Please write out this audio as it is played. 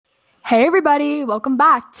Hey everybody, welcome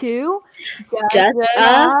back to Just a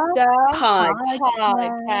pod.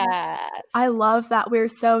 podcast. I love that we're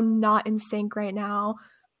so not in sync right now.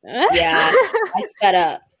 Yeah, I sped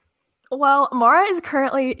up. Well, Mara is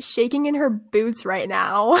currently shaking in her boots right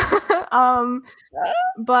now.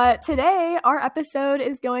 But today our episode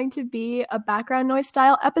is going to be a background noise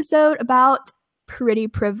style episode about pretty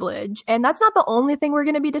privilege. And that's not the only thing we're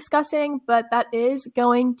going to be discussing, but that is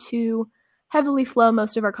going to heavily flow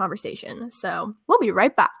most of our conversation. So we'll be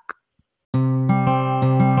right back.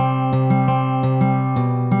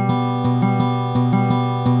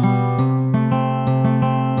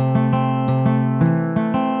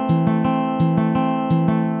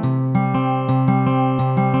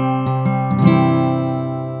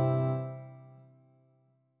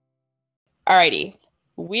 Alrighty,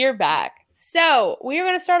 we're back. So we're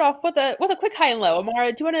gonna start off with a quick high and low.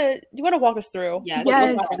 Amara, do you wanna walk us through? Yeah.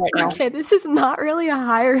 Yes. Right now? Okay, this is not really a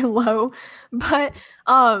high or low, but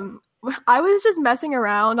I was just messing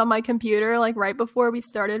around on my computer like right before we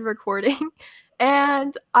started recording,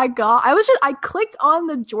 and I clicked on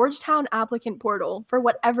the Georgetown applicant portal for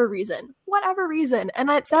whatever reason, and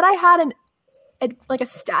it said I had a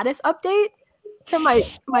status update to my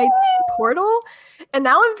portal, and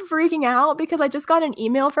now I'm freaking out because I just got an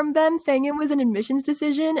email from them saying it was an admissions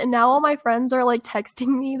decision, and now all my friends are like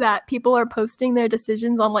texting me that people are posting their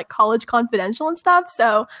decisions on like College Confidential and stuff.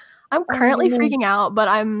 So I'm currently freaking out, but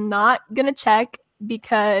I'm not gonna check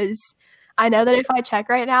because I know that if I check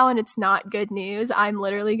right now and it's not good news, I'm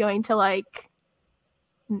literally going to like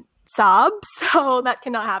sob. So that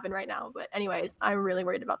cannot happen right now. But anyways, I'm really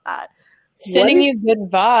worried about that. Sending you good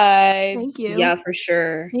vibes. Thank you. Yeah, for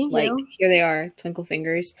sure. Thank like, you. here they are, twinkle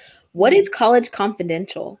fingers. What is College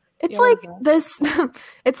Confidential? It's Yeah, like what is this,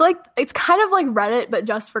 it's kind of like Reddit, but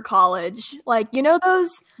just for college. Like, you know those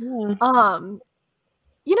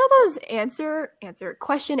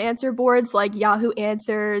question answer boards like Yahoo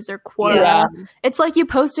Answers or Quora. Yeah. It's like you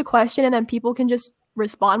post a question and then people can just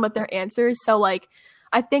respond with their answers. So like,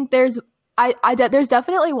 I think there's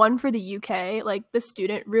definitely one for the UK, like the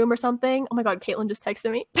student room or something. Oh my god, Caitlin just texted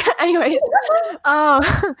me. Anyways,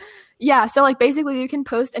 yeah. So like basically, you can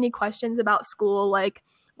post any questions about school, like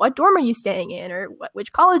what dorm are you staying in, or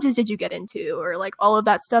which colleges did you get into, or like all of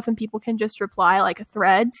that stuff, and people can just reply like a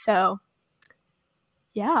thread. So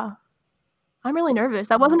yeah, I'm really nervous.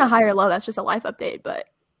 That wasn't a high or low. That's just a life update, but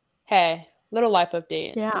Hey, little life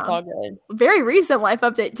update. Yeah. It's all good. very recent life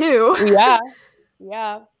update too.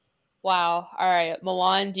 Yeah. Wow. All right,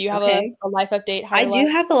 Milan, do you have Okay. a life update? I do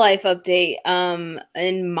have a life update. And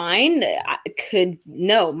mine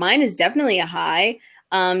is definitely a high.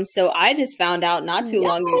 So I just found out not too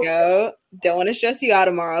long ago. Don't want to stress you out,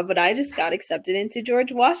 Amara, but I just got accepted into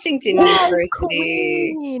George Washington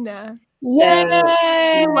University. Queen. So,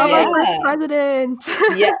 Yay! We love Yeah. our first president.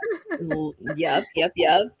 Yep.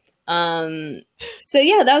 So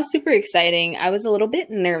yeah, that was super exciting. I was a little bit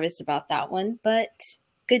nervous about that one, but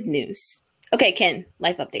good news. Okay, Ken,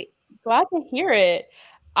 life update. Glad to hear it.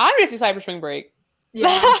 I'm just excited for spring break. Yeah.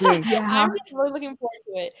 I'm just really looking forward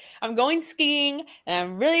to it. I'm going skiing and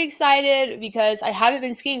I'm really excited because I haven't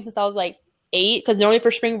been skiing since I was like 8, because normally for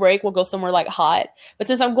spring break we'll go somewhere like hot. But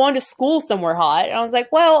since I'm going to school somewhere hot, and I was like,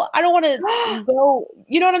 well, I don't want to go,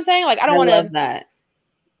 you know what I'm saying? Like I don't want love to that.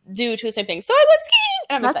 do the same thing. So I went skiing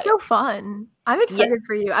and I'm That's excited. so fun. I'm excited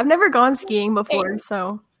for you. I've never gone skiing before,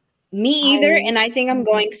 so Me either, and I think I'm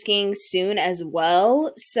going skiing soon as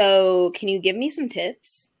well. So, can you give me some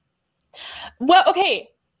tips? Well, okay.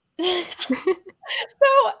 So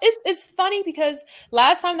it's funny because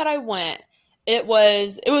last time that I went, it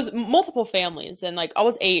was multiple families, and like I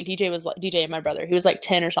was 8, DJ and my brother, he was like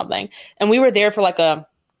 10 or something, and we were there for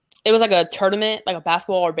it was like a tournament, like a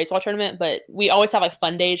basketball or baseball tournament, but we always have like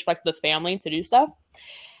fun days for like the family to do stuff.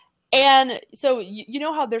 And so you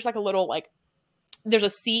know how there's like a little like there's a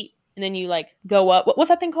seat and then you like go up. What's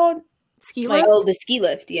that thing called? ski Like, lift. Oh, the ski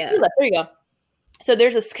lift, yeah. Ski lift. There you go. So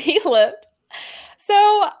there's a ski lift. So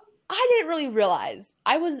I didn't really realize.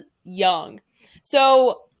 I was young.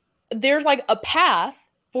 So there's like a path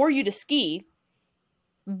for you to ski,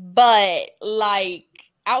 but like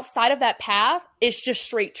outside of that path, it's just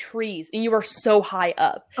straight trees and you are so high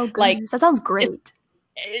up. Oh, goodness. like, that sounds great.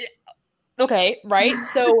 Okay, right?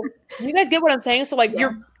 So you guys get what I'm saying? So like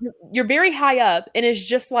Yeah. you're very high up and it's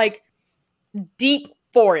just like deep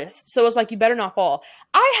forest. So it's like you better not fall.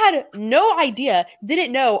 I had no idea,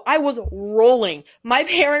 didn't know. I was rolling. My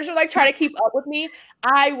parents were like trying to keep up with me.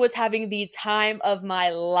 I was having the time of my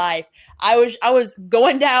life. I was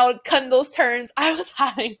going down, cutting those turns. I was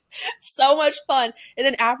having so much fun. And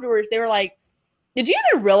then afterwards they were like, "Did you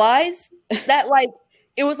even realize that like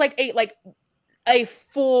it was like a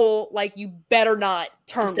full, like, you better not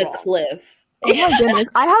turn Just a wrong. cliff. Oh my goodness.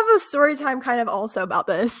 I have a story time kind of also about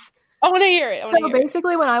this. I want to hear it. So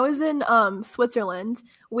basically, when I was in Switzerland,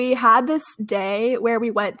 we had this day where we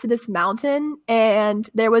went to this mountain, and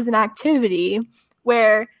there was an activity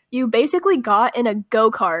where you basically got in a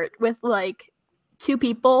go-kart with like 2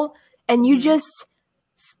 people, and you just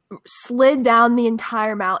slid down the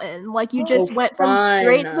entire mountain. Like you just went from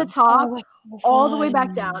straight to the top all the way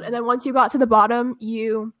back down, and then once you got to the bottom,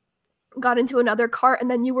 you got into another cart, and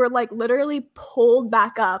then you were like literally pulled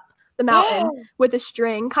back up the mountain with a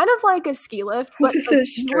string, kind of like a ski lift, but like,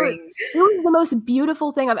 it was the most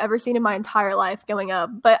beautiful thing I've ever seen in my entire life going up.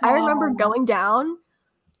 But I remember going down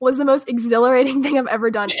was the most exhilarating thing I've ever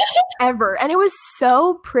done ever, and it was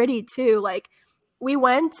so pretty too. Like we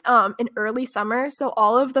went in early summer, so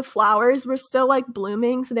all of the flowers were still like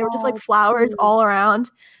blooming, so they were just like flowers all around.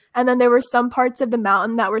 And then there were some parts of the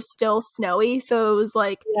mountain that were still snowy. So it was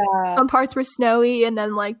like some parts were snowy, and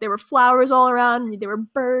then like there were flowers all around, and there were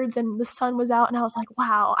birds, and the sun was out. And I was like,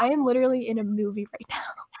 wow, I am literally in a movie right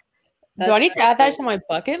now. Do I need to add that to my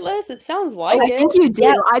bucket list? It sounds like it. I think you do.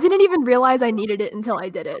 Yeah. I didn't even realize I needed it until I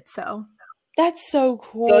did it. So that's so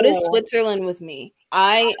cool. Go to Switzerland with me.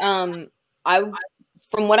 I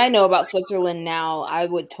from what I know about Switzerland now, I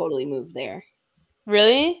would totally move there.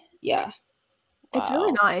 Really? Yeah. It's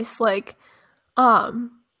really nice. Like,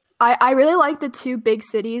 I really like the 2 big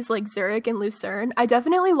cities, like Zurich and Lucerne. I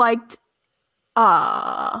definitely liked,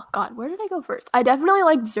 God, where did I go first? I definitely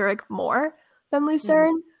liked Zurich more than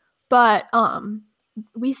Lucerne, but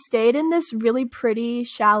we stayed in this really pretty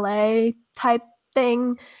chalet type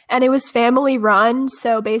thing, and it was family run.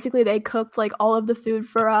 So basically, they cooked like all of the food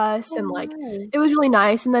for us, and like it was really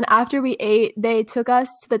nice. And then after we ate, they took us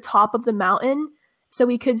to the top of the mountain so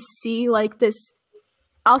we could see like this.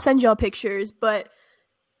 I'll send y'all pictures, but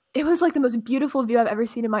it was like the most beautiful view I've ever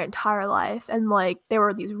seen in my entire life. And like there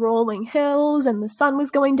were these rolling hills, and the sun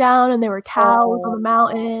was going down, and there were cows on the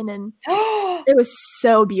mountain, and it was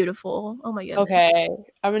so beautiful. Oh my goodness. Okay,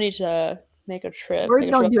 I'm gonna need to make a trip. Words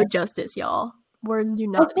don't do it justice, y'all. Words do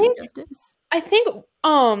not do it justice. I think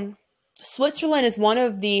Switzerland is one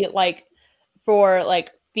of the, like, for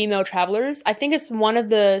like female travelers, I think it's one of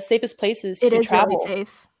the safest places to travel. It is really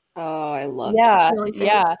safe. Oh, I love it. Really safe.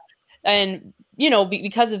 Yeah. And, you know,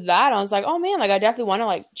 because of that, I was like, oh man, like I definitely want to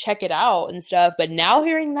like check it out and stuff. But now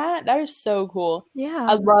hearing that is so cool. Yeah.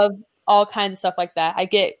 I love all kinds of stuff like that. I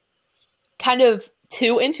get kind of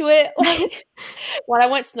too into it. Like when I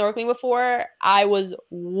went snorkeling before, I was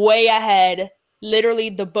way ahead. Literally,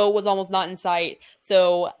 the boat was almost not in sight.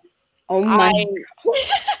 So I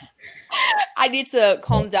need to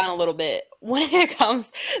calm down a little bit when it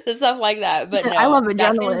comes to stuff like that. But no, I love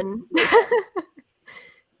adrenaline.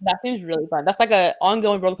 That seems really fun. That's like an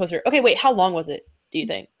ongoing roller coaster. Okay, wait, how long was it, do you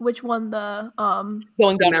think? Which one? The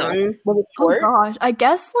going down the mountain? Was it short? Oh gosh, I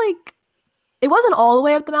guess like it wasn't all the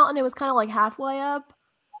way up the mountain. It was kind of like halfway up.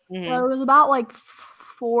 Mm-hmm. So it was about like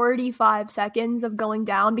 45 seconds of going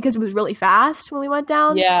down because it was really fast when we went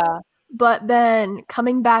down. Yeah. But then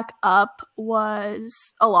coming back up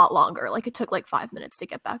was a lot longer. Like it took like 5 minutes to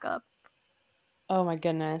get back up. Oh my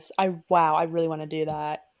goodness. I really want to do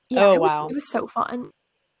that. Yeah, it was so fun.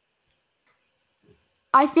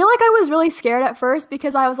 I feel like I was really scared at first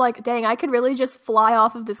because I was like, dang, I could really just fly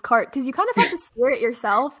off of this cart, because you kind of have to steer it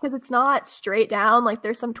yourself because it's not straight down. Like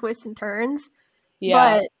there's some twists and turns.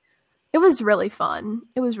 Yeah. But it was really fun.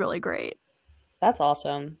 It was really great. That's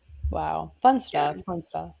awesome. Wow. Fun stuff. Yeah. Fun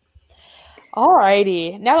stuff.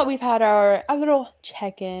 Alrighty. Now that we've had our little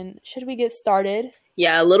check-in, should we get started?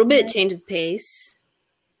 Yeah, a little bit change of pace.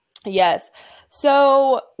 Yes.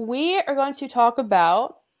 So we are going to talk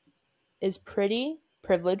about, is pretty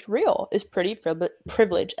privilege real? Is pretty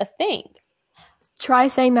privilege a thing? Try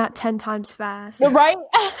saying that 10 times fast. Right?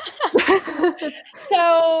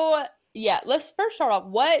 So, yeah, let's first start off.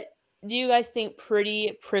 What do you guys think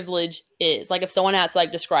pretty privilege is? Like, if someone had to,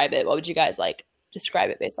 like, describe it, what would you guys, like, describe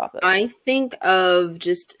it based off of? I think of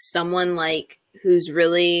just someone, like, who's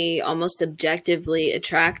really almost objectively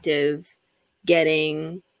attractive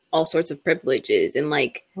getting all sorts of privileges. And,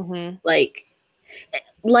 like,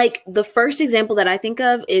 like the first example that I think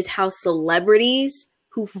of is how celebrities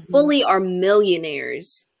who fully are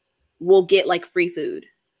millionaires will get like free food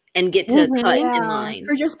and get to cut in line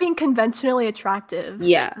for just being conventionally attractive.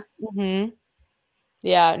 Yeah.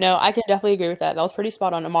 Yeah, no, I can definitely agree with that. That was pretty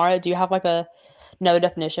spot on. Amara, do you have like another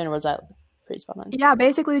definition, or was that pretty spot on? Yeah,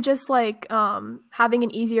 basically just like having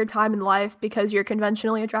an easier time in life because you're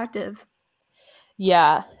conventionally attractive.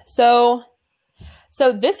 Yeah. So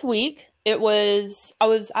this week I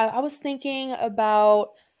was thinking about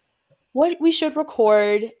what we should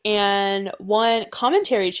record, and one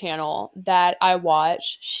commentary channel that I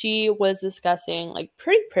watched, she was discussing like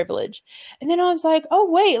pretty privilege. And then I was like, oh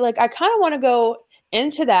wait, like I kind of want to go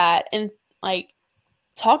into that and like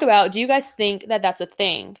talk about, do you guys think that that's a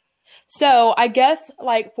thing? So I guess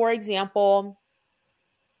like for example,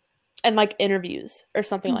 and like interviews or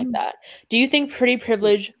something like Mhm. that. Do you think pretty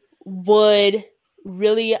privilege would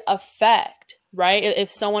really affect, right? If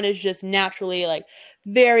someone is just naturally like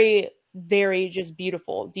very, very just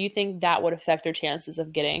beautiful, do you think that would affect their chances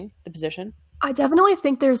of getting the position? I definitely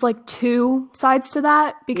think there's like two sides to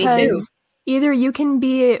that Me too. because either you can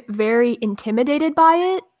be very intimidated by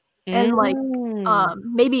it and like Mm.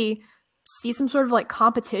 maybe see some sort of like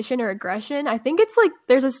competition or aggression. I think it's like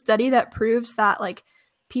there's a study that proves that like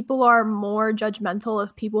people are more judgmental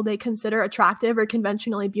of people they consider attractive or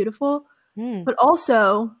conventionally beautiful. Mm. But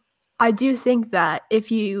also, I do think that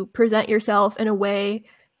if you present yourself in a way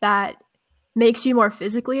that makes you more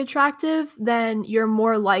physically attractive, then you're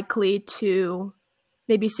more likely to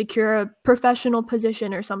maybe secure a professional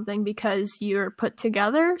position or something because you're put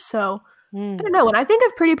together. So I don't Mm. know. When I think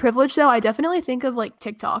of pretty privilege, though, I definitely think of like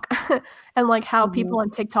TikTok and like how Mhm. people on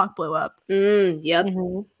TikTok blew up. Yep.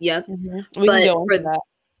 Mhm. Yep. Mhm. We can But go into that.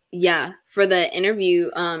 yeah, for the interview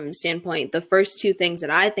standpoint, the first two things that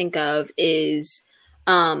I think of is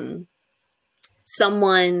um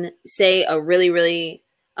someone, say a really, really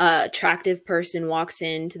attractive person walks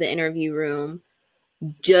into the interview room.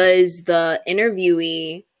 Does the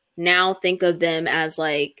interviewee now think of them as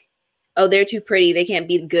like, oh, they're too pretty, they can't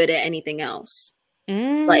be good at anything else?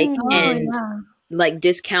 Like, Oh, Mm. and yeah. like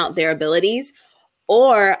discount their abilities?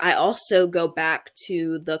 Or I also go back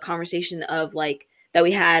to the conversation of like that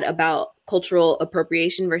we had about cultural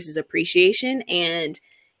appropriation versus appreciation. And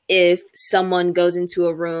if someone goes into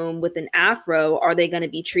a room with an afro, are they going to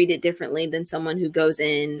be treated differently than someone who goes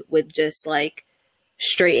in with just like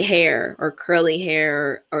straight hair or curly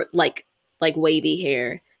hair or like wavy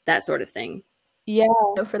hair, that sort of thing? Yeah.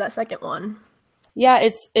 So for that second one. Yeah,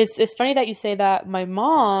 it's funny that you say that. My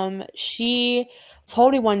mom, she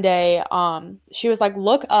told me one day, she was like,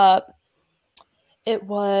 look up, it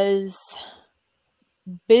was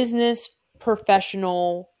business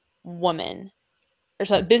professional woman. Or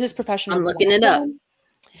something, business professional I'm black looking it up. woman.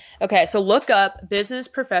 Okay, so look up business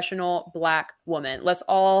professional black woman. Let's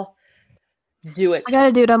all do it I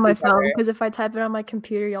gotta do it on my together. phone because if I type it on my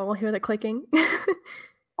computer, y'all will hear the clicking.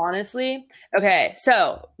 Honestly. Okay,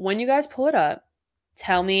 so when you guys pull it up,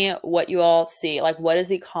 tell me what you all see. Like, what is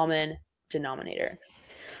the common denominator?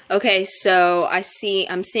 Okay, so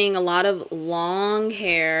I'm seeing a lot of long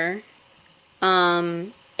hair.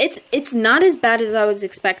 It's not as bad as I was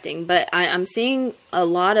expecting, but I'm seeing a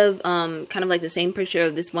lot of kind of like the same picture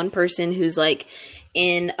of this one person who's like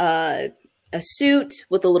in a suit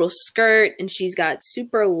with a little skirt, and she's got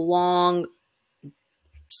super long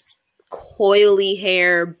coily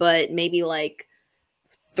hair, but maybe like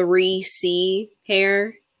 3C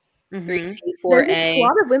hair, Mm-hmm. 3C, There's a 4A.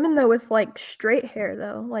 lot of women though with like straight hair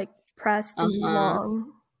though, like pressed and Uh-huh.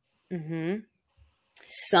 long. Mm-hmm.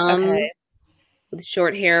 Some Okay. with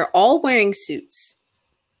short hair, all wearing suits.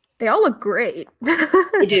 They all look great.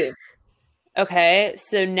 They do. Okay.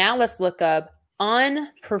 So now let's look up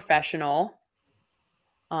unprofessional.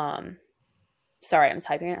 Um, sorry, I'm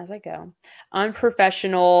typing it as I go.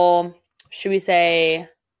 Unprofessional, should we say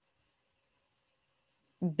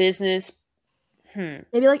business?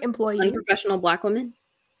 Maybe like employees. Unprofessional black women.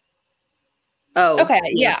 Oh, Okay,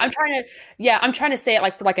 yeah. I'm trying to say it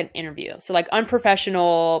like for like an interview. So like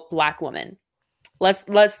unprofessional black woman. Let's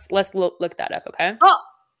look that up, okay? Oh,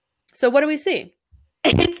 So what do we see?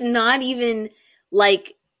 it's not even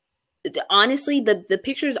like, honestly, the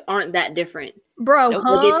pictures aren't that different. Bro, Nope.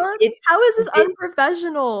 huh? Like it's How is this it-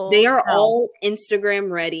 unprofessional? they are How? all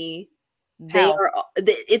Instagram ready. They How? are.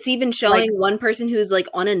 It's even showing one person who's like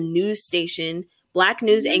on a news station, black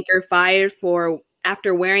news anchor fired for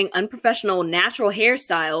after wearing unprofessional natural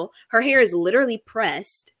hairstyle. Her hair is literally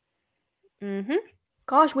pressed. Mm-hmm.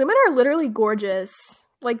 Gosh, women are literally gorgeous.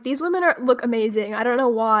 Like these women look amazing. I don't know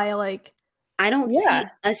why. Like I don't Yeah. see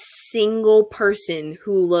a single person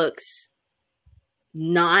who looks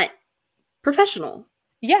not professional.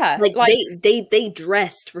 Yeah, Like, like they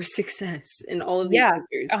dressed for success in all of these yeah,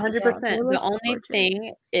 pictures. 100%. they The look only gorgeous.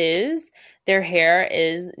 thing is their hair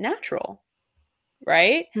is natural,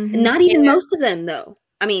 right? Not even And- most of them, though.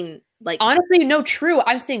 I mean, like, Honestly, no, true.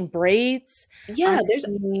 I'm seeing braids. yeah, I'm there's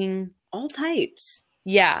seeing, all types.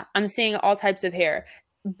 yeah, I'm seeing all types of hair.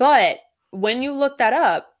 But when you look that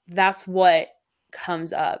up, that's what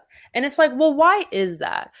comes up. And it's like, well, why is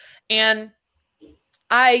that? And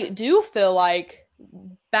I do feel like,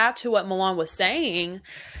 back to what Milan was saying,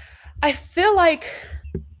 I feel like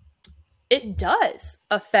it does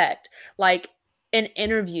affect like an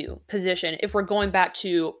interview position if we're going back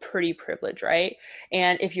to pretty privilege, right?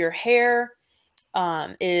 And if your hair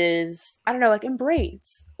is, I don't know, like in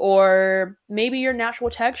braids, or maybe your natural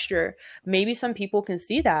texture, maybe some people can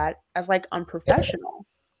see that as like unprofessional.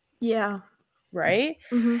 Yeah. Right.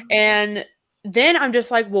 Mm-hmm. And then I'm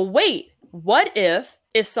just like, well, wait, what if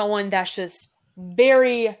it's someone that's just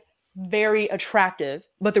very, very attractive,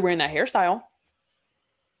 but they're wearing that hairstyle?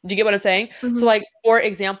 Do you get what I'm saying? Mm-hmm. So like, for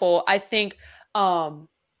example, I think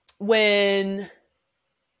when,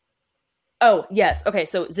 oh yes, okay,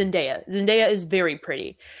 so Zendaya is very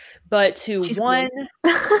pretty, but She's cool.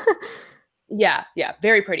 yeah,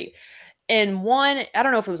 very pretty. In one, I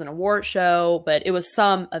don't know if it was an award show, but it was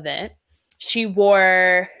some event. She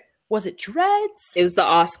wore, was it dreads? It was the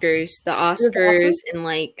Oscars. The Oscars in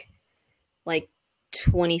like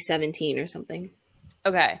 2017 or something.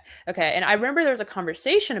 Okay. And I remember there was a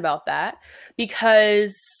conversation about that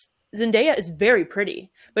because Zendaya is very pretty,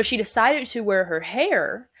 but she decided to wear her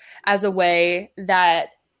hair as a way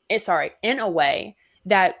that, in a way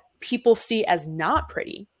that people see as not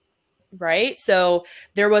pretty. Right? So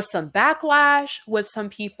there was some backlash with some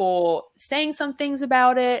people saying some things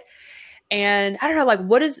about it. And I don't know, like,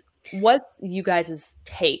 what's you guys'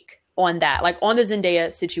 take on that? Like, on the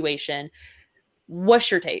Zendaya situation,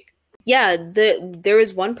 what's your take? Yeah, there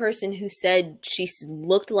was one person who said she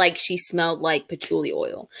looked like she smelled like patchouli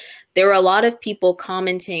oil. There were a lot of people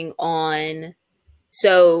commenting on,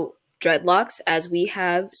 so dreadlocks, as we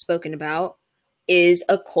have spoken about, is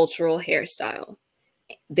a cultural hairstyle.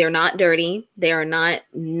 They're not dirty. They are not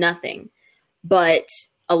nothing. But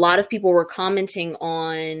a lot of people were commenting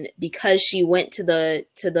on, because she went to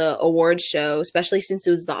the awards show, especially since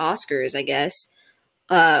it was the Oscars, I guess,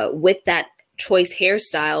 with that choice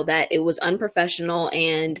hairstyle, that it was unprofessional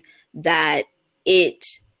and that it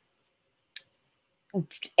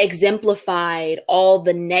exemplified all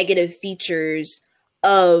the negative features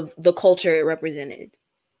of the culture it represented.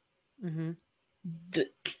 Mm-hmm.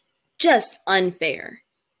 Just unfair.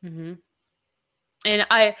 Mm-hmm. And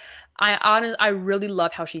I honestly, I really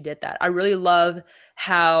love how she did that. I really love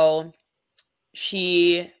how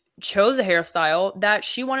she chose a hairstyle that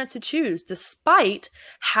she wanted to choose, despite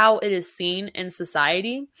how it is seen in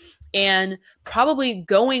society. And probably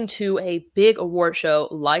going to a big award show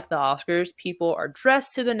like the Oscars, people are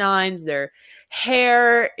dressed to the nines, their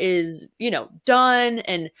hair is, done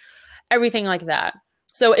and everything like that.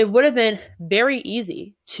 So it would have been very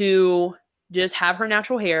easy to just have her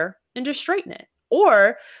natural hair and just straighten it.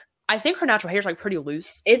 Or I think her natural hair is like pretty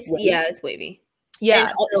loose. It's wavy.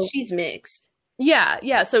 Yeah. And she's mixed.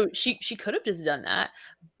 Yeah. So she could have just done that,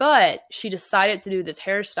 but she decided to do this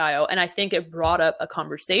hairstyle, and I think it brought up a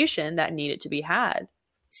conversation that needed to be had.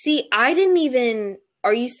 See, are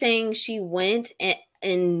you saying she went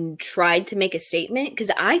and tried to make a statement? Because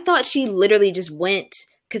I thought she literally just went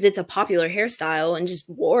because it's a popular hairstyle and just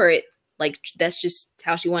wore it. Like, that's just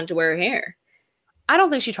how she wanted to wear her hair. I don't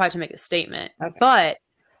think she tried to make a statement, okay. But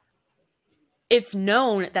it's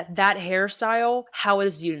known that hairstyle, how it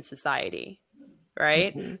is viewed in society.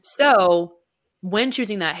 Right? Mm-hmm. So when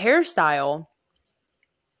choosing that hairstyle,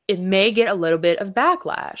 it may get a little bit of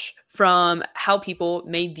backlash from how people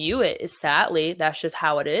may view it. Sadly, that's just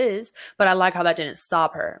how it is. But I like how that didn't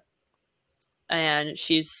stop her. And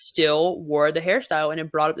she still wore the hairstyle, and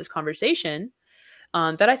it brought up this conversation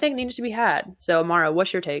that I think needed to be had. So, Mara,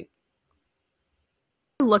 what's your take?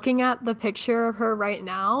 Looking at the picture of her right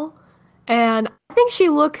now, and I think she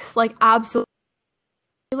looks like absolutely,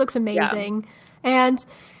 she looks amazing. Yeah. And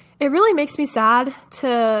it really makes me sad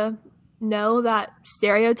to know that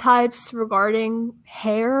stereotypes regarding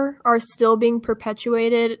hair are still being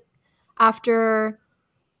perpetuated after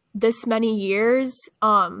this many years.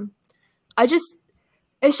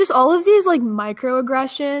 It's just all of these like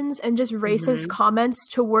microaggressions and just racist comments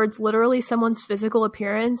towards literally someone's physical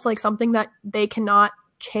appearance, like something that they cannot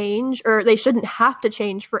change or they shouldn't have to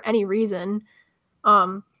change for any reason.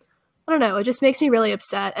 I don't know. It just makes me really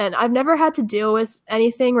upset. And I've never had to deal with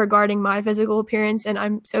anything regarding my physical appearance, and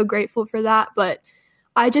I'm so grateful for that. But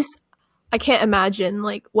I can't imagine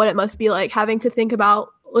like what it must be like having to think about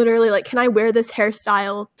literally like, can I wear this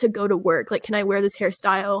hairstyle to go to work? Like, can I wear this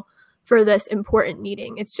hairstyle for this important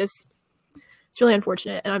meeting? It's really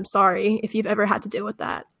unfortunate. And I'm sorry if you've ever had to deal with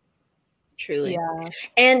that. Truly. Yeah.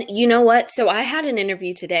 And you know what? So I had an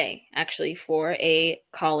interview today actually for a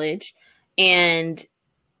college, and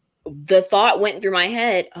the thought went through my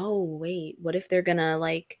head, oh, wait, what if they're gonna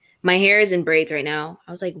like My hair is in braids right now.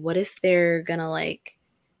 I was like, what if they're gonna like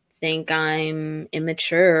think I'm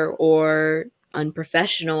immature or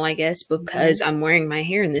unprofessional, I guess, because I'm wearing my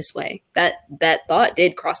hair in this way. That thought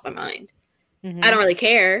did cross my mind. I don't really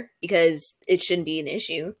care because it shouldn't be an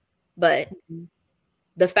issue, but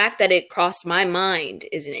the fact that it crossed my mind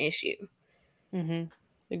is an issue.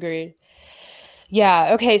 Agreed.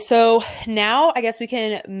 Yeah. Okay. So now I guess we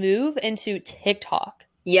can move into TikTok.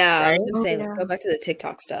 Yeah, right? I was gonna say, let's go back to the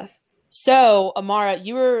TikTok stuff. So, Amara,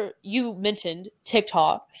 you mentioned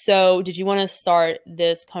TikTok. So, did you want to start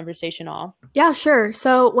this conversation off? Yeah, sure.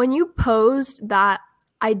 So, when you posed that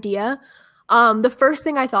idea, the first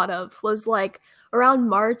thing I thought of was like around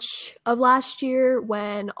March of last year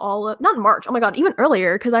when not March, oh my God, even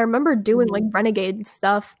earlier, because I remember doing like Renegade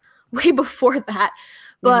stuff way before that.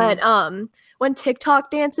 But when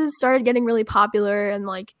TikTok dances started getting really popular and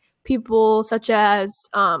like people such as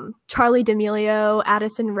Charli D'Amelio,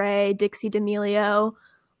 Addison Rae, Dixie D'Amelio,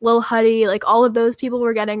 Lil Huddy, like all of those people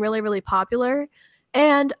were getting really, really popular.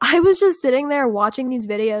 And I was just sitting there watching these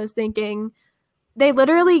videos thinking, they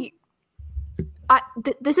literally,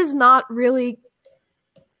 this is not really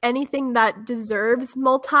anything that deserves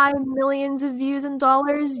multi-millions of views and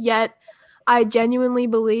dollars, yet I genuinely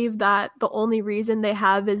believe that the only reason they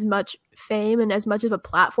have as much fame and as much of a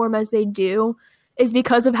platform as they do is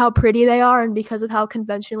because of how pretty they are and because of how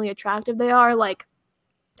conventionally attractive they are. Like,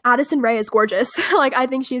 Addison Rae is gorgeous. Like, I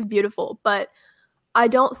think she's beautiful, but I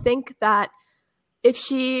don't think that if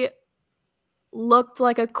she looked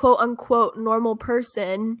like a quote-unquote normal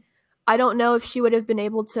person, I don't know if she would have been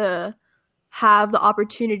able to have the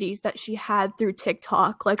opportunities that she had through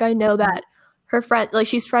TikTok. Like, I know that her friend, like,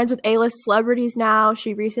 she's friends with A-list celebrities now.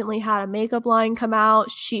 She recently had a makeup line come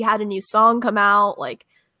out. She had a new song come out. Like,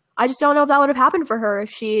 I just don't know if that would have happened for her if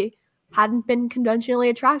she hadn't been conventionally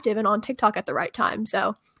attractive and on TikTok at the right time.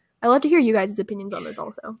 So I'd love to hear you guys' opinions on this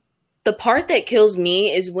also. The part that kills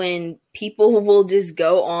me is when people will just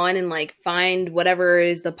go on and like find whatever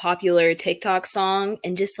is the popular TikTok song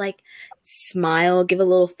and just like smile, give a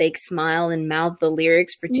little fake smile and mouth the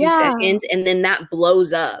lyrics for 2 seconds. And then that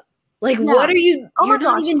blows up. Like, what are you? Oh you're my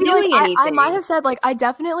not gosh. even doing anything. I might have said, like, I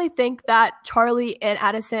definitely think that Charli and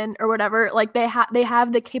Addison or whatever, like, they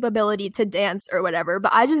have the capability to dance or whatever,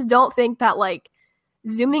 but I just don't think that, like,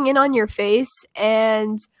 zooming in on your face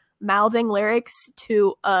and mouthing lyrics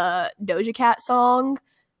to a Doja Cat song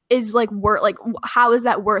is like how is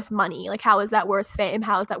that worth money? Like, how is that worth fame?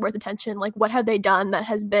 How is that worth attention? Like, what have they done that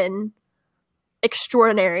has been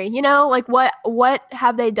extraordinary? You know, like what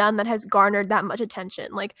have they done that has garnered that much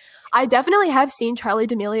attention? Like, I definitely have seen Charli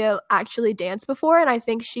D'Amelio actually dance before, and I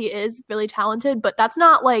think she is really talented, but that's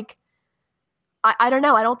not like, I don't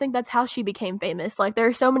know, I don't think that's how she became famous. Like, there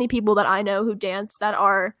are so many people that I know who dance that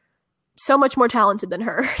are so much more talented than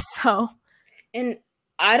her. So, and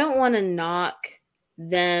I don't want to knock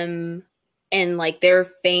them and like their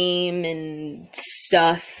fame and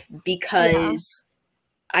stuff because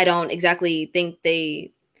I don't exactly think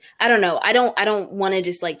I don't know. I don't want to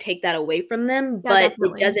just like take that away from them, but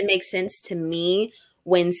definitely. It doesn't make sense to me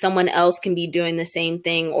when someone else can be doing the same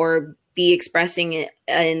thing or be expressing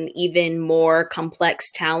an even more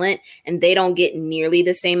complex talent and they don't get nearly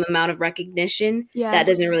the same amount of recognition. That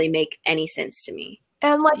doesn't really make any sense to me.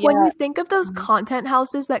 And like when you think of those content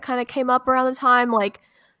houses that kind of came up around the time, like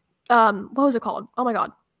what was it called? Oh my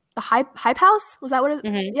God. The Hype House? Was that what it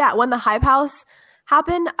was? Yeah, when the Hype House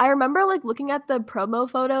happened, I remember like looking at the promo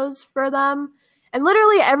photos for them and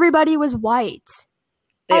literally everybody was white.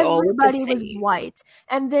 Everybody was white,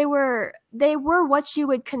 and they were what you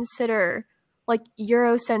would consider like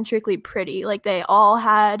Eurocentrically pretty. Like, they all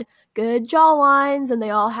had good jawlines, and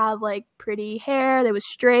they all had like pretty hair. They was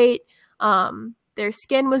straight. Their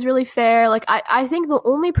skin was really fair. Like, I think the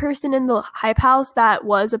only person in the Hype House that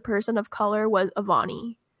was a person of color was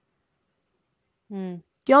Avani. Do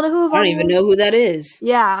y'all know who Avani is? I don't even know who that is.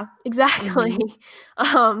 Yeah, exactly.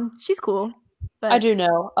 She's cool. But I do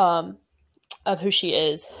know. Of who she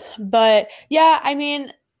is. But yeah, I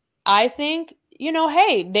mean, I think, you know,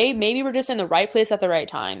 hey, they maybe were just in the right place at the right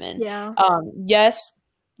time. And yes,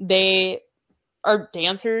 they are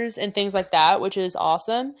dancers and things like that, which is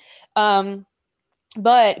awesome.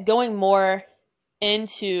 But going more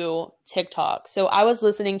into TikTok. So I was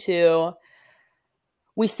listening to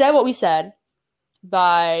We Said What We Said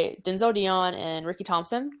by Denzel Dion and Ricky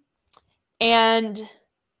Thompson. And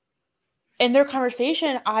in their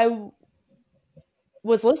conversation, I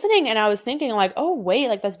was listening and I was thinking like, oh wait,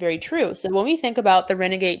 like that's very true. So when we think about the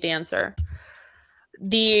Renegade Dancer,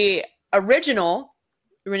 the original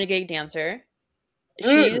Renegade Dancer,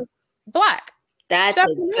 she's black. That's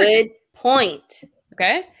a good point.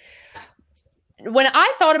 Okay. When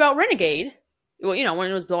I thought about Renegade, well, you know, when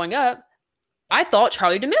it was blowing up, I thought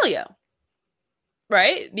Charlie D'Amelio,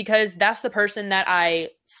 right? Because that's the person that I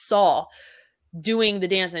saw doing the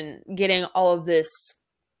dance and getting all of this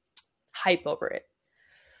hype over it.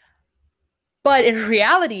 But in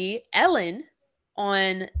reality, Ellen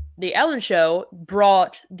on the Ellen show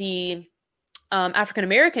brought the African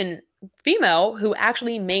American female who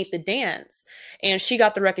actually made the dance, and she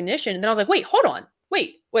got the recognition. And then I was like, wait, hold on,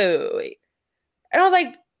 wait. And I was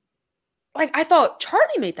like I thought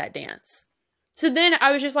Charlie made that dance. So then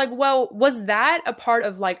I was just like, well, was that a part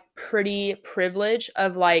of like pretty privilege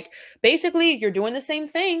of like basically you're doing the same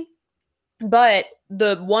thing, but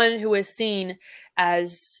the one who is seen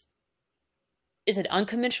as, is it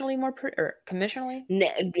unconventionally more or conventionally?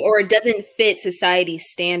 Or it doesn't fit society's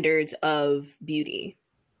standards of beauty,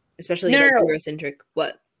 especially like Eurocentric.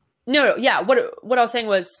 What? No, yeah. What I was saying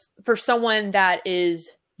was, for someone that is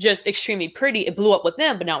just extremely pretty, it blew up with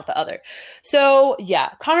them, but not with the other. So yeah,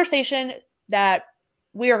 conversation that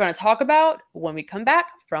we are going to talk about when we come back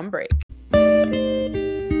from break.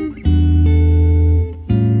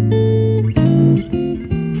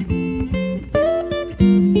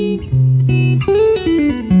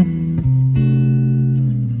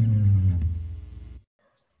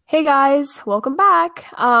 Hey guys, welcome back.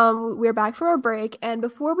 We're back from our break, and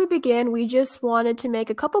before we begin, we just wanted to make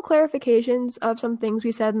a couple clarifications of some things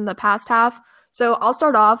we said in the past half. So I'll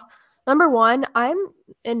start off. Number one, I'm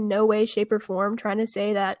in no way, shape, or form trying to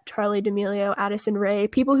say that Charlie D'Amelio, Addison Rae,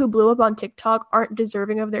 people who blew up on TikTok aren't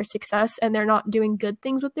deserving of their success and they're not doing good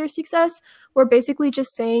things with their success. We're basically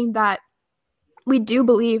just saying that we do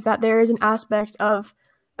believe that there is an aspect of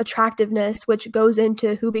attractiveness which goes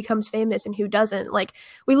into who becomes famous and who doesn't. Like,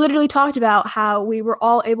 we literally talked about how we were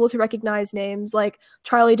all able to recognize names like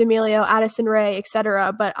Charlie D'Amelio, Addison Rae,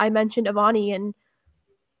 etc., but I mentioned Avani and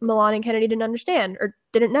Milani Kennedy didn't understand or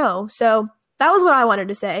didn't know. So that was what I wanted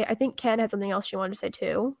to say. I think Ken had something else she wanted to say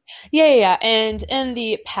too. Yeah. And in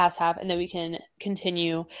the past half, and then we can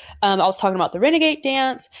continue, I was talking about the Renegade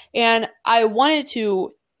dance, and I wanted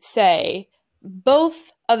to say both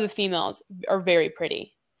of the females are very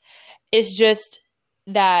pretty. It's just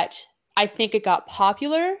that I think it got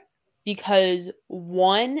popular because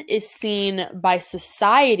one is seen by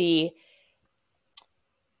society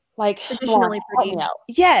like traditionally pretty.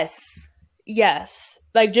 Yes.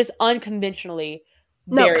 Like just unconventionally.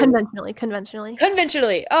 No, conventionally.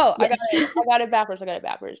 Oh, yes. I got it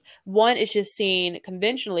backwards. One is just seen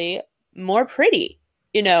conventionally more pretty,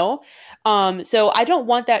 you know? So I don't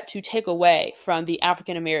want that to take away from the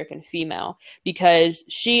African American female, because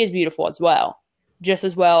she is beautiful as well, just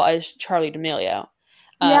as well as Charlie D'Amelio.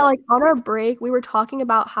 Yeah, like on our break, we were talking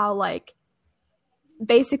about how like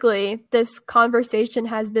basically this conversation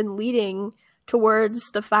has been leading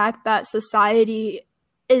towards the fact that society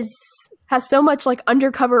has so much like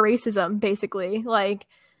undercover racism, basically. Like,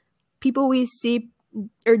 people we see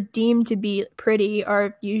or deem to be pretty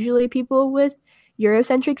are usually people with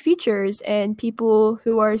Eurocentric features, and people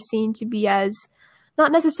who are seen to be as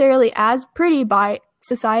not necessarily as pretty by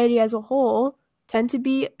society as a whole tend to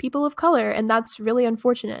be people of color, and that's really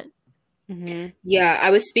unfortunate. Mm-hmm. Yeah, I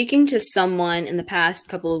was speaking to someone in the past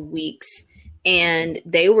couple of weeks, and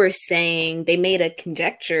they were saying, they made a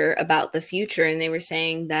conjecture about the future, and they were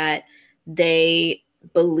saying that they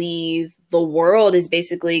believe the world is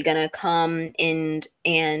basically going to come in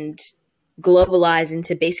and globalize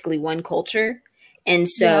into basically one culture. And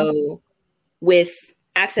so with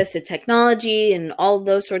access to technology and all of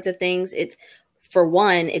those sorts of things, it's, for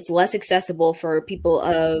one, it's less accessible for people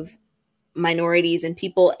of minorities and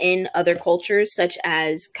people in other cultures, such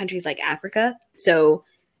as countries like Africa. So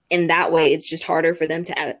in that way, it's just harder for them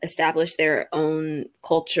to establish their own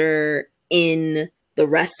culture in the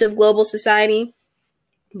rest of global society.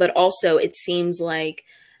 But also, it seems like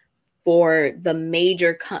for the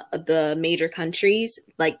major countries,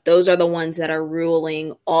 like those are the ones that are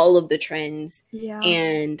ruling all of the trends. Yeah.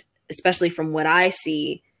 And especially from what I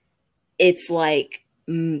see, it's like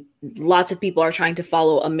lots of people are trying to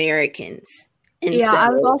follow Americans. And yeah, so, I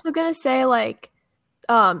was also gonna say like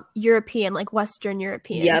European, like Western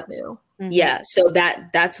European too. Mm-hmm. Yeah, so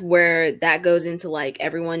that's where that goes into like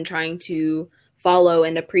everyone trying to follow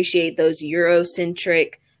and appreciate those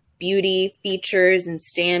Eurocentric beauty features and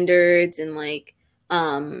standards, and like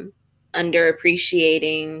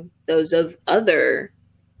underappreciating those of other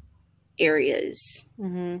areas.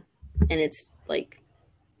 Mm-hmm. And it's like,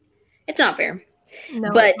 it's not fair.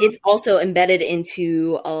 No, but it's also embedded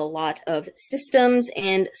into a lot of systems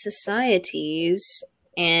and societies,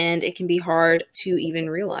 and it can be hard to even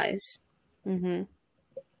realize. Mm-hmm.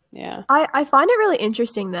 Yeah. I find it really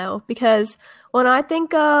interesting though, because when I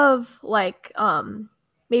think of like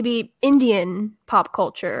maybe Indian pop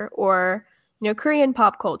culture or Korean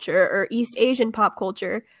pop culture or East Asian pop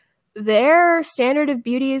culture, their standard of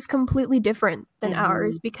beauty is completely different than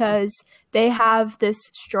ours because they have this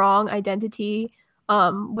strong identity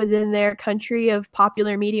within their country of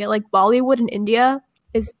popular media. Like Bollywood in India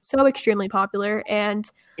is so extremely popular, and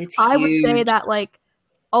It's I would say huge. that like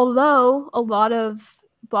although a lot of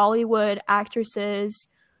Bollywood actresses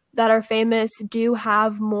that are famous do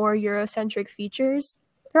have more Eurocentric features,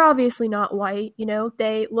 they're obviously not white,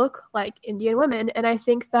 they look like Indian women. And I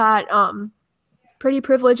think that pretty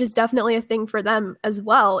privilege is definitely a thing for them as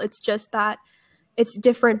well. It's just that it's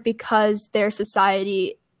different because their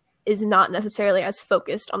society is not necessarily as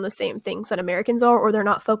focused on the same things that Americans are, or they're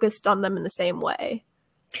not focused on them in the same way.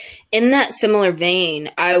 In that similar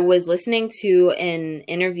vein, I was listening to an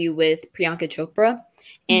interview with Priyanka Chopra.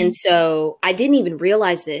 And so I didn't even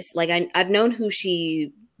realize this. Like I've known who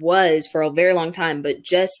she was for a very long time, but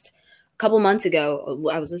just a couple months ago,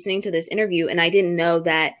 I was listening to this interview and I didn't know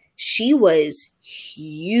that she was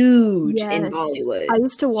huge in Yes. Bollywood. I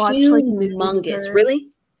used to watch like humongous. Really?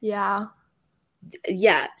 Yeah.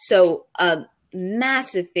 Yeah. So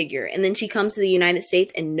massive figure. And then she comes to the United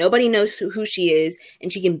States and nobody knows who she is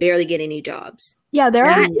and she can barely get any jobs. Yeah, there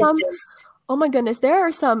That are is some. just Oh my goodness, there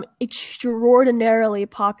are some extraordinarily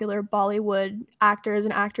popular Bollywood actors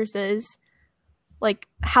and actresses, like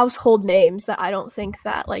household names that I don't think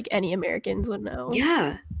that like any Americans would know.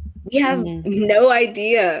 yeah. We have no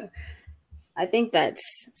idea. I think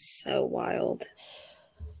that's so wild.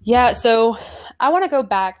 Yeah, so I want to go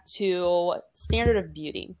back to standard of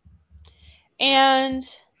beauty. And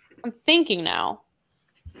I'm thinking now,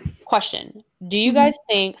 question, do you guys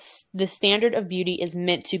think the standard of beauty is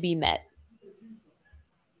meant to be met?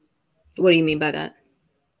 What do you mean by that?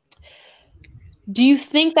 Do you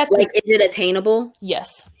think that Like, is it attainable?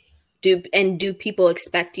 Yes. Do people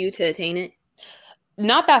expect you to attain it?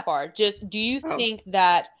 Not that far. Just do you think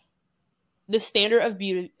that the standard of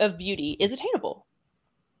beauty is attainable?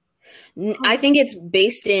 I think it's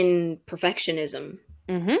based in perfectionism.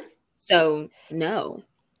 So no.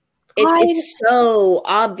 It's so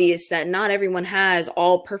obvious that not everyone has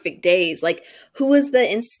all perfect days. Like, who was the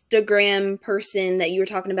Instagram person that you were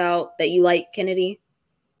talking about that you like, Kennedy?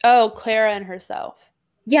 Oh, Clara and herself.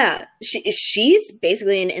 Yeah, she's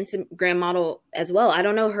basically an Instagram model as well. I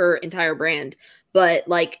don't know her entire brand, but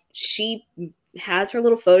like she has her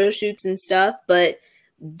little photo shoots and stuff. But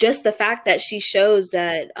just the fact that she shows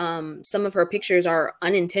that some of her pictures are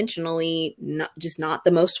unintentionally not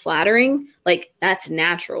the most flattering, like that's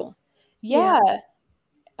natural. Yeah.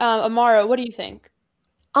 Amara, what do you think?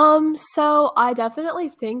 So I definitely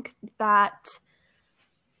think that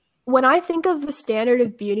when I think of the standard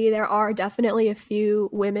of beauty, there are definitely a few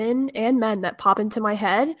women and men that pop into my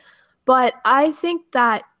head. But I think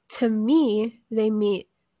that to me, they meet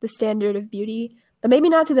the standard of beauty, but maybe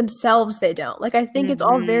not to themselves, they don't. Like, I think it's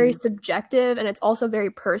all very subjective and it's also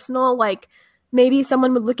very personal. Like, maybe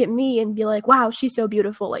someone would look at me and be like, wow, she's so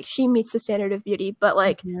beautiful. Like, she meets the standard of beauty. But,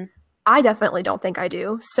 like, I definitely don't think I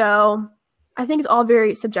do. So I think it's all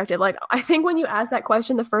very subjective. Like, I think when you asked that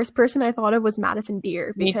question, the first person I thought of was Madison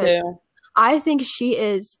Beer. Because Me too. I think she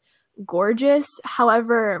is gorgeous.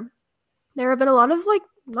 However, there have been a lot of, like,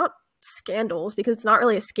 not scandals, because it's not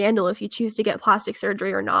really a scandal if you choose to get plastic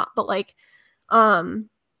surgery or not. But, like,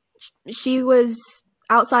 she was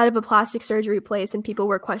outside of a plastic surgery place and people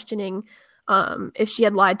were questioning if she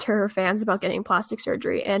had lied to her fans about getting plastic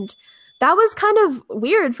surgery. And that was kind of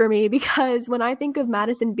weird for me because when I think of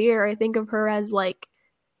Madison Beer, I think of her as like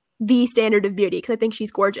the standard of beauty because I think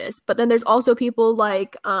she's gorgeous. But then there's also people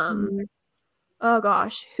like, oh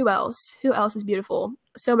gosh, who else? Who else is beautiful?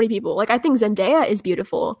 So many people. Like I think Zendaya is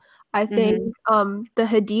beautiful. I think the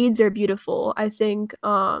Hadids are beautiful. I think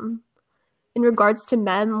in regards to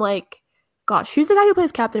men, like, gosh, who's the guy who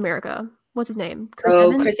plays Captain America? What's his name?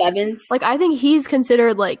 Chris Evans. Like, I think he's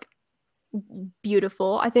considered, like,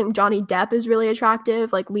 beautiful. I think Johnny Depp is really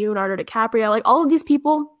attractive. Like, Leonardo DiCaprio. Like, all of these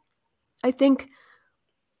people, I think,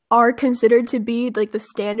 are considered to be, like, the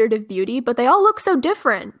standard of beauty. But they all look so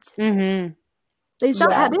different. They have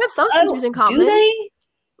some features in common. Do they?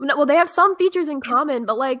 No, well, they have some features in common.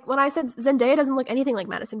 But, like, when I said Zendaya doesn't look anything like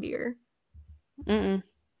Madison Beer.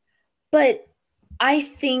 But I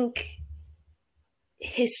think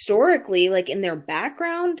historically, like in their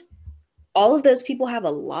background, all of those people have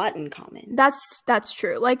a lot in common. That's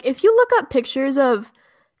true. Like if you look up pictures of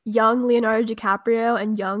young Leonardo DiCaprio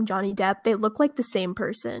and young Johnny Depp, they look like the same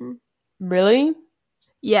person. Really?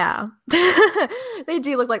 Yeah. They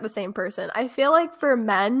do look like the same person. I feel like for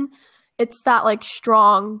men, it's that like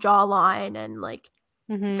strong jawline and like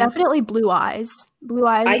Mm-hmm. definitely blue eyes. Blue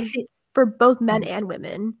I eyes think for both men and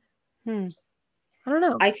women. Hmm. I don't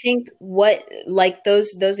know. I think what like those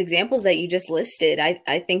examples that you just listed,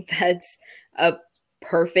 I think that's a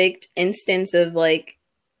perfect instance of like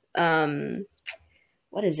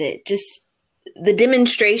what is it? Just the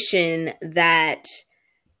demonstration that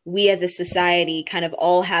we as a society kind of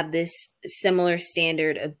all have this similar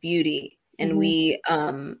standard of beauty, and we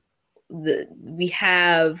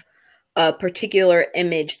have a particular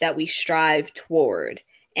image that we strive toward,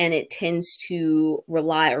 and it tends to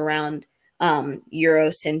rely around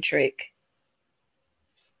Eurocentric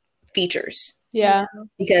features. Yeah.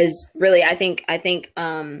 Because really, I think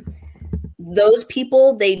those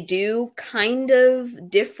people, they do kind of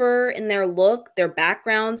differ in their look. Their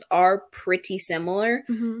backgrounds are pretty similar,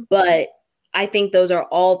 Mhm. but I think those are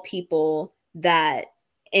all people that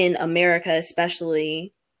in America,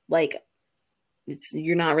 especially, like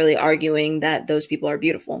you're not really arguing that those people are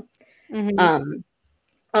beautiful. Mm-hmm.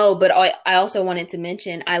 Oh, but I also wanted to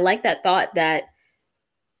mention, I like that thought that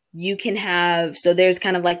you can have, so there's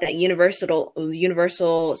kind of like that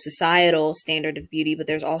universal societal standard of beauty, but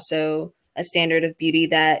there's also a standard of beauty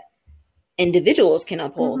that individuals can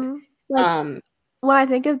uphold. Mhm. Like when I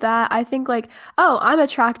think of that, I think like, oh, I'm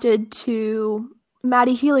attracted to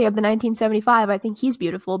Matty Healy of the 1975. I think he's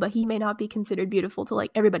beautiful, but he may not be considered beautiful to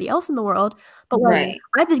like everybody else in the world. But like, Right.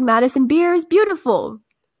 I think Madison Beer is beautiful,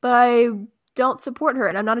 but I don't support her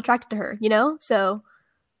and I'm not attracted to her, you know? So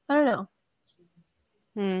I don't know.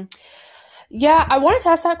 Yeah, I wanted to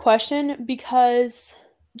ask that question because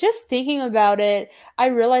just thinking about it, I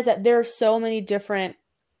realized that there are so many different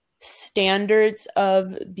standards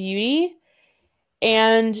of beauty,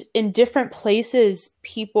 and in different places,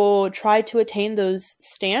 people try to attain those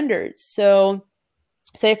standards. So,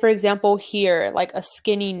 say for example, here, like a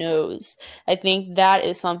skinny nose, I think that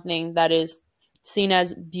is something that is seen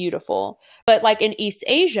as beautiful. But like in East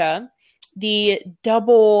Asia, the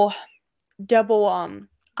double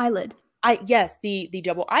Eyelid. yes, the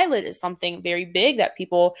double eyelid is something very big that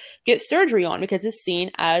people get surgery on because it's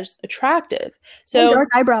seen as attractive. And So, dark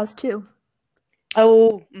eyebrows too.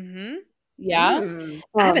 yeah.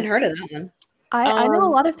 I haven't Um, heard of that one. I know a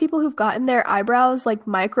um, lot of people who've gotten their eyebrows like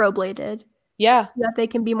microbladed yeah, so that they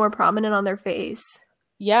can be more prominent on their face.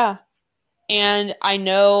 yeah. And I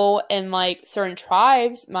know in like certain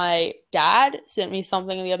tribes, my dad sent me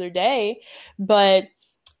something the other day, but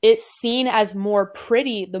it's seen as more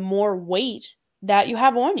pretty the more weight that you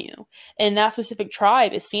have on you. And that specific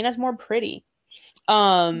tribe is seen as more pretty.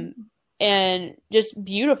 Um, and just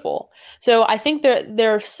beautiful. So I think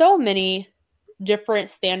there are so many different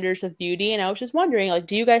standards of beauty, and I was just wondering, like,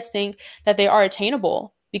 do you guys think that they are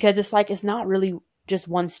attainable? Because it's like it's not really just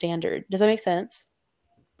one standard. Does that make sense?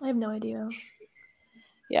 I have no idea.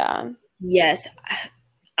 Yeah. Yes.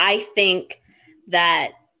 I think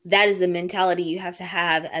that that is the mentality you have to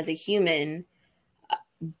have as a human,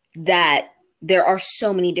 that there are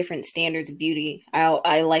so many different standards of beauty.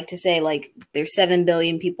 I like to say, like, there's 7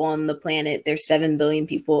 billion people on the planet. There's 7 billion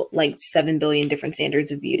people, like 7 billion different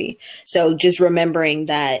standards of beauty. So just remembering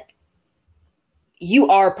that you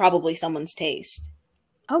are probably someone's taste.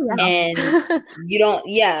 Oh yeah. And you don't,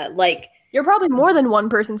 yeah, like, You're probably more than one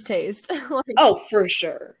person's taste. Like, oh, for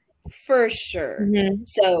sure. For sure. Mm-hmm.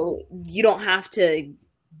 So you don't have to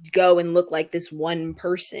go and look like this one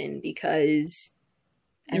person, because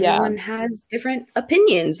everyone has different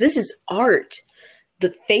opinions. This is art.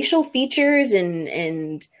 The facial features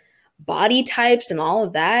and body types and all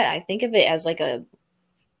of that, I think of it as like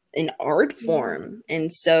an art form. And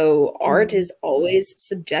so art is always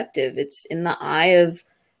subjective. It's in the eye of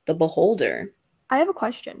the beholder. I have a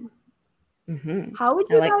question. Mm-hmm. How would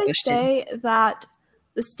I you like guys questions. say that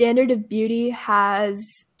the standard of beauty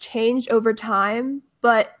has changed over time,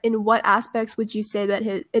 but in what aspects would you say that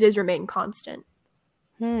it has remained constant?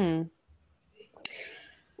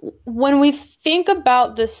 When we think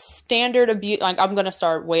about the standard of beauty, like I'm gonna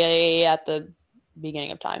start way at the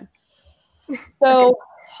beginning of time. So,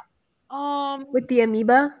 With the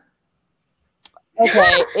amoeba?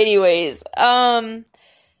 okay. Anyways,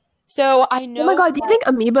 so I know. Oh my god, do you think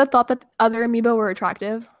amoeba thought that other amoeba were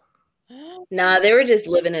attractive? Nah, they were just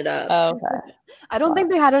living it up. Oh, okay. I don't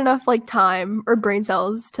think they had enough like time or brain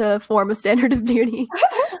cells to form a standard of beauty.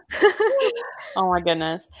 Oh my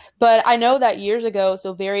goodness. But I know that years ago,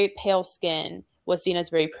 so very pale skin was seen as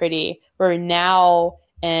very pretty, where now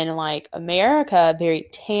in like America, very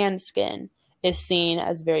tan skin is seen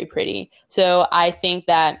as very pretty. So I think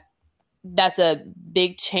that that's a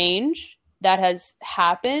big change that has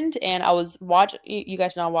happened, and I was you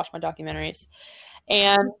guys know I watch my documentaries,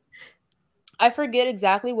 and I forget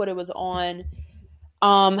exactly what it was on,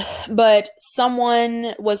 but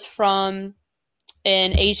someone was from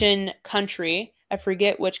an Asian country. I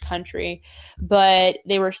forget which country, but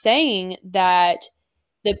they were saying that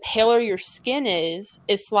the paler your skin is,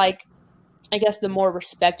 it's like, I guess the more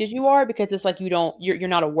respected you are, because it's like you're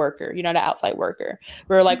not a worker, you're not an outside worker.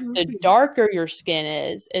 Where like the darker your skin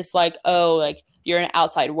is, it's like, oh, like you're an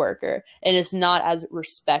outside worker, and it's not as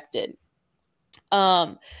respected.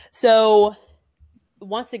 So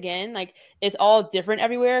once again, like it's all different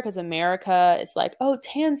everywhere, because America is like, oh,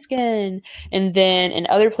 tan skin, and then in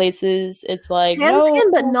other places it's like tan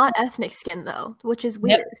skin, but not ethnic skin though, which is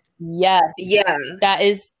weird. Yeah, that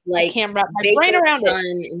is like, I can't wrap my brain around sun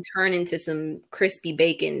it and turn into some crispy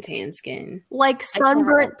bacon tan skin, like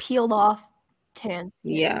sunburnt peeled off tan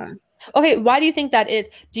skin. Yeah. Okay, why do you think that is?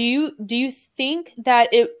 Do you think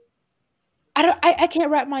that it? I can't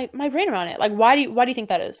wrap my brain around it. Like, why do you think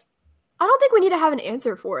that is? I don't think we need to have an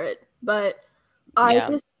answer for it, but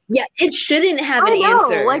it shouldn't have an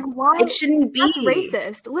answer. Like, why? It shouldn't be. That's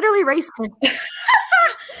racist. Literally racist.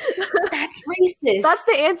 That's racist. That's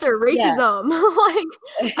the answer. Racism.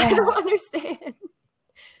 Like, I don't understand.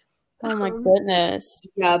 Oh my goodness.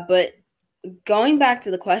 Yeah, but going back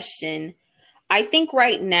to the question, I think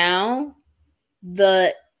right now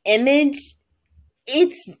the image,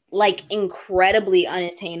 it's like incredibly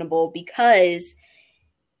unattainable, because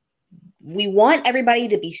we want everybody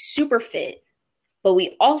to be super fit, but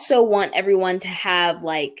we also want everyone to have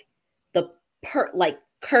like the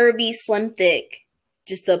curvy, slim, thick,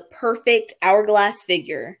 just the perfect hourglass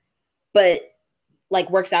figure, but like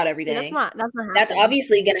works out every day. That's not That's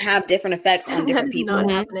obviously going to have different effects on different people. Not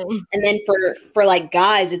happening. And then for like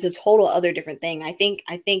guys, it's a total other different thing. I think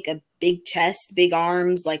a big chest, big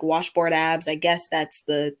arms, like washboard abs, I guess that's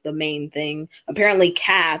the main thing. Apparently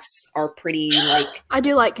calves are pretty like I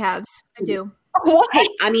do like calves. I do. What?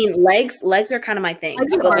 I mean, legs are kind of my thing.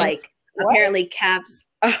 But like apparently calves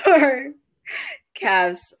are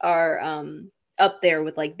up there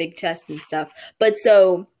with like big chest and stuff. But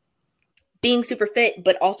so being super fit,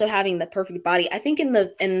 but also having the perfect body. I think in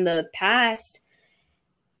the past,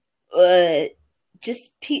 just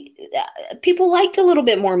people liked a little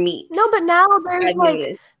bit more meat. No, but now there's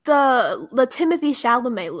like the Timothy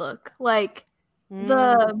Chalamet look, like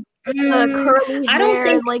the curly hair,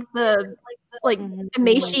 and like the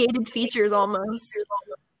emaciated features almost.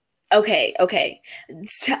 Okay.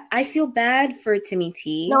 So I feel bad for Timmy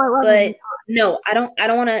T. No, I love him. No, I don't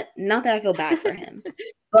want to. Not that I feel bad for him,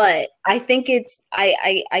 but I think it's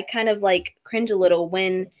I kind of like cringe a little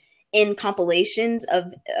when in compilations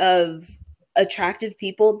of attractive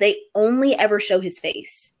people, they only ever show his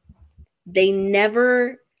face. They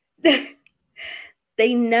never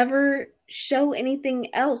show anything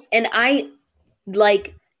else. And I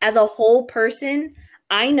like, as a whole person,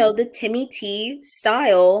 I know the Timmy T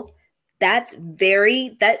style. That's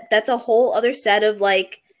a whole other set of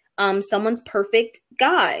like someone's perfect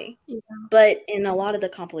guy. Yeah. But in a lot of the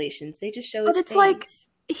compilations, they just show his face. But it's like,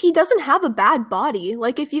 he doesn't have a bad body.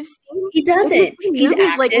 Like, if you've seen, he doesn't. He's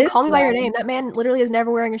active, like Call Me by Your Name. That man literally is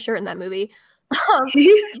never wearing a shirt in that movie.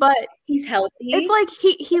 But he's healthy. It's like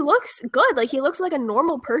he looks good. Like, he looks like a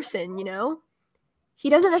normal person, you know?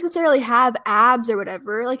 He doesn't necessarily have abs or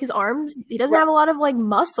whatever. Like, his arms, he doesn't have a lot of like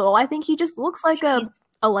muscle. I think he just looks like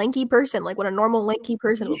a lanky person, like what a normal lanky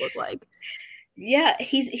person would look like. Yeah,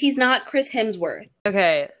 he's not Chris Hemsworth.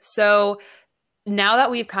 Okay, so now that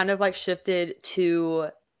we've kind of like shifted to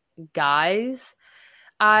guys,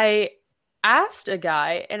 I asked a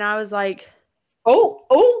guy and I was like,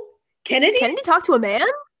 Oh, Kennedy talked to a man?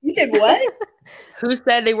 You did what? Who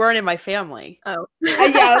said they weren't in my family? Oh. Yeah,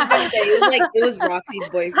 I was gonna say it was Roxy's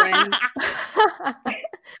boyfriend.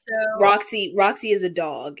 So Roxy is a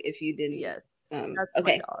dog, if you didn't. Yes. Okay.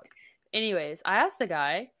 My dog. Anyways, I asked the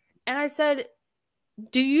guy and I said,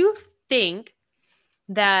 do you think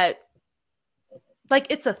that like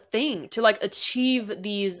it's a thing to like achieve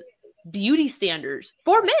these beauty standards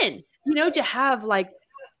for men, you know, to have like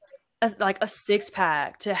a six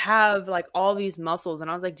pack, to have like all these muscles? And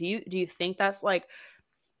I was like, do you think that's like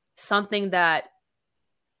something that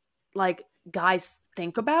like guys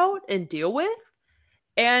think about and deal with?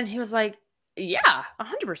 And he was like, yeah,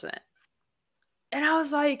 100%. And I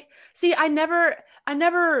was like, see, I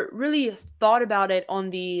never really thought about it on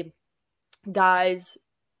the guy's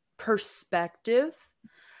perspective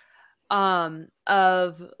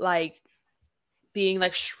of like being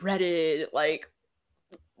like shredded, like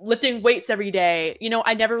lifting weights every day. You know,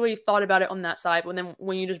 I never really thought about it on that side.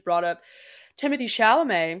 When you just brought up Timothy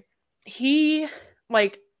Chalamet, he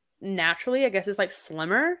like naturally, I guess, is like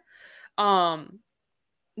slimmer.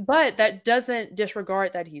 But that doesn't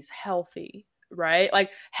disregard that he's healthy, right?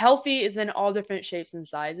 Like healthy is in all different shapes and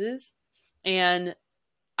sizes. And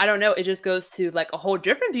I don't know, it just goes to like a whole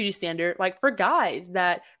different beauty standard, like for guys,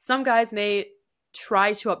 that some guys may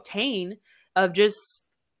try to obtain of just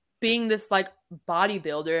being this like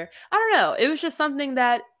bodybuilder. I don't know. It was just something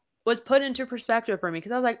that was put into perspective for me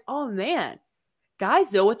because I was like, oh man, guys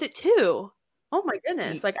deal with it too. Oh my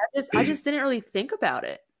goodness. Like I just didn't really think about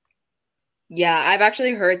it. Yeah, I've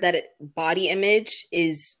actually heard that body image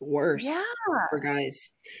is worse for guys.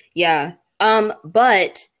 Yeah.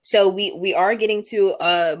 But so we are getting to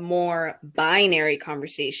a more binary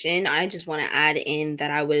conversation. I just want to add in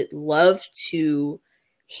that I would love to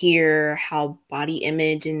hear how body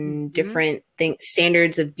image and different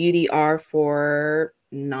standards of beauty are for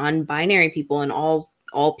non-binary people and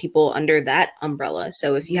all people under that umbrella.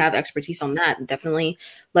 So if you have expertise on that, definitely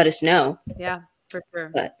let us know. Yeah, for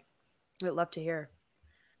sure. But we'd love to hear.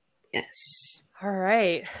 Yes. All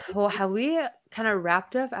right. Well, have we kind of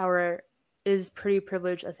wrapped up our is pretty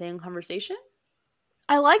privilege a thing conversation?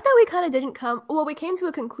 I like that we kind of didn't we came to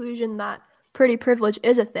a conclusion that pretty privilege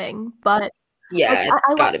is a thing, but yeah, like,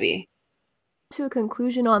 it's gotta be. To a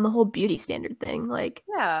conclusion on the whole beauty standard thing. Like,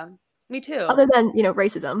 yeah, me too. Other than,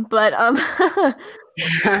 racism, but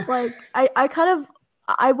like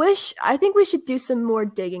I think we should do some more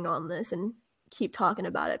digging on this and keep talking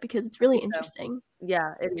about it because it's really interesting.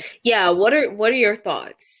 Yeah. Yeah. What are your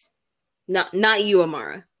thoughts? Not you,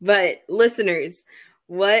 Amara, but listeners,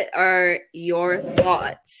 what are your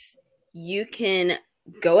thoughts? You can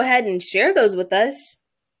go ahead and share those with us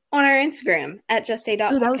on our Instagram at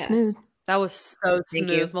justa.podcast. That was smooth. That was so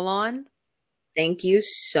smooth, Milan. Thank you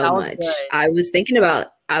so much. Good. I was thinking about it.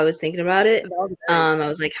 I was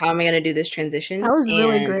like, how am I going to do this transition? That was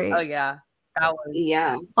really great. Oh yeah.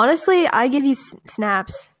 Yeah. Honestly, I give you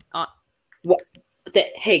snaps. What?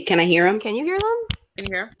 Hey, can I hear them? Can you hear them? Can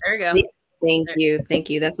you hear them? There you go. Thank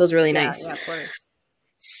you. That feels really nice. Yeah, of course.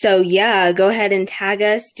 So yeah, go ahead and tag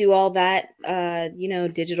us, do all that,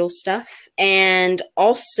 digital stuff. And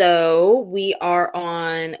also we are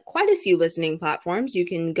on quite a few listening platforms. You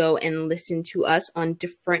can go and listen to us on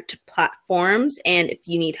different platforms. And if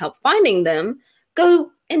you need help finding them,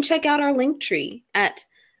 go and check out our Linktree at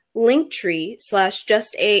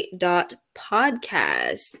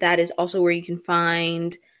linktree/justa.podcast. That is also where you can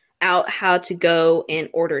find out how to go and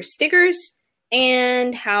order stickers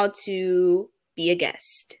and how to be a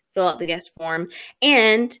guest, fill out the guest form.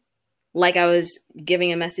 And like I was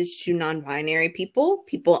giving a message to non-binary people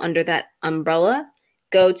under that umbrella,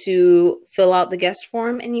 go to fill out the guest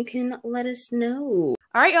form and you can let us know.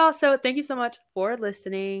 All right, y'all. So thank you so much for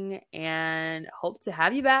listening and hope to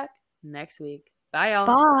have you back next week. Bye, y'all.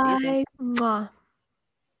 Bye. See you soon. Mwah.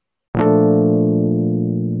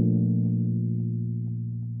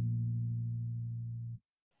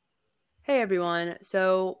 Hey everyone.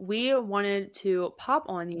 So we wanted to pop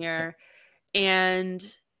on here and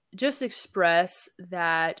just express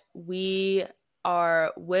that we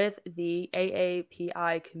are with the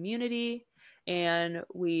AAPI community and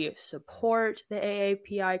we support the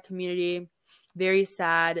AAPI community. Very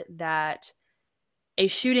sad that a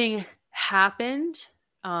shooting happened.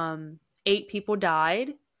 8 people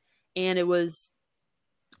died and it was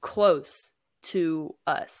close to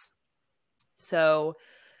us. So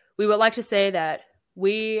we would like to say that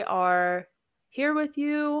we are here with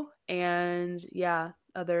you and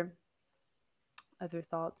other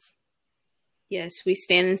thoughts. Yes, we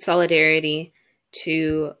stand in solidarity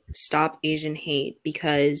to stop Asian hate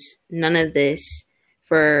because none of this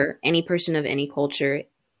for any person of any culture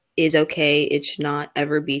is okay. It should not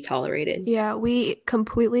ever be tolerated. Yeah, we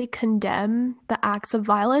completely condemn the acts of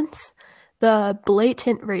violence, the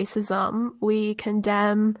blatant racism. We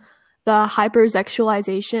condemn the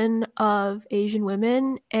hypersexualization of Asian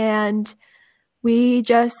women, and we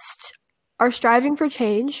just are striving for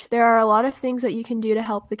change. There are a lot of things that you can do to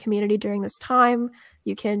help the community during this time.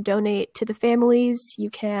 You can donate to the families. You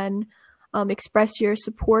can express your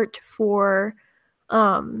support for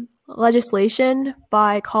legislation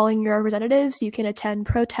by calling your representatives. You can attend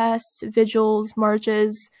protests, vigils,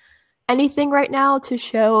 marches, anything right now to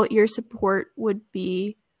show your support would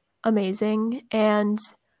be amazing. And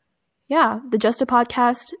yeah, the Justa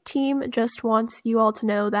Podcast team just wants you all to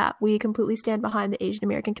know that we completely stand behind the Asian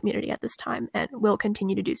American community at this time and will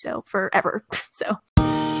continue to do so forever. So.